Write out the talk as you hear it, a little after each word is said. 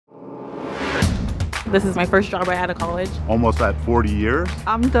This is my first job right out of college. Almost at 40 years.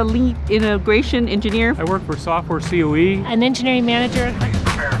 I'm the lead integration engineer. I work for Software COE. An engineering manager. Please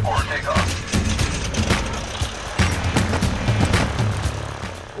prepare for takeoff.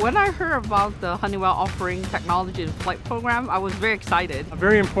 When I heard about the Honeywell offering technology and flight program, I was very excited.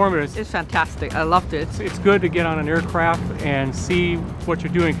 Very informative. It's fantastic. I loved it. It's good to get on an aircraft and see what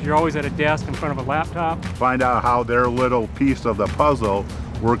you're doing because you're always at a desk in front of a laptop. Find out how their little piece of the puzzle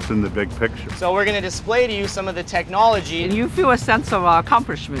works in the big picture. So we're going to display to you some of the technology. And you feel a sense of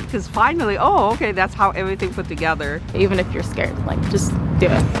accomplishment because finally, oh, okay, that's how everything put together. Even if you're scared, like, just do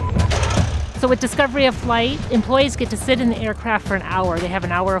it. So with Discovery of Flight, employees get to sit in the aircraft for an hour. They have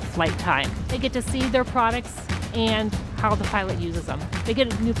an hour of flight time. They get to see their products and how the pilot uses them. They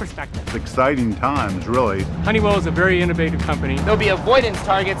get a new perspective. It's exciting times, really. Honeywell is a very innovative company. There'll be avoidance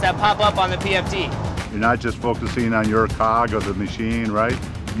targets that pop up on the PFD. You're not just focusing on your cog of the machine, right?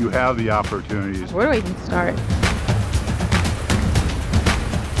 You have the opportunities. Where do I even start?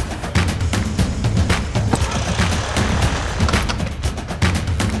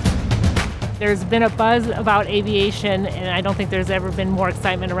 There's been a buzz about aviation, and I don't think there's ever been more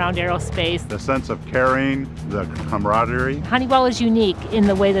excitement around aerospace. The sense of caring, the camaraderie. Honeywell is unique in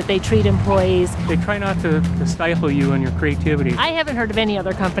the way that they treat employees. They try not to stifle you and your creativity. I haven't heard of any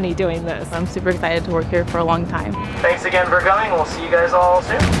other company doing this. I'm super excited to work here for a long time. Thanks again for coming. We'll see you guys all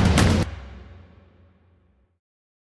soon.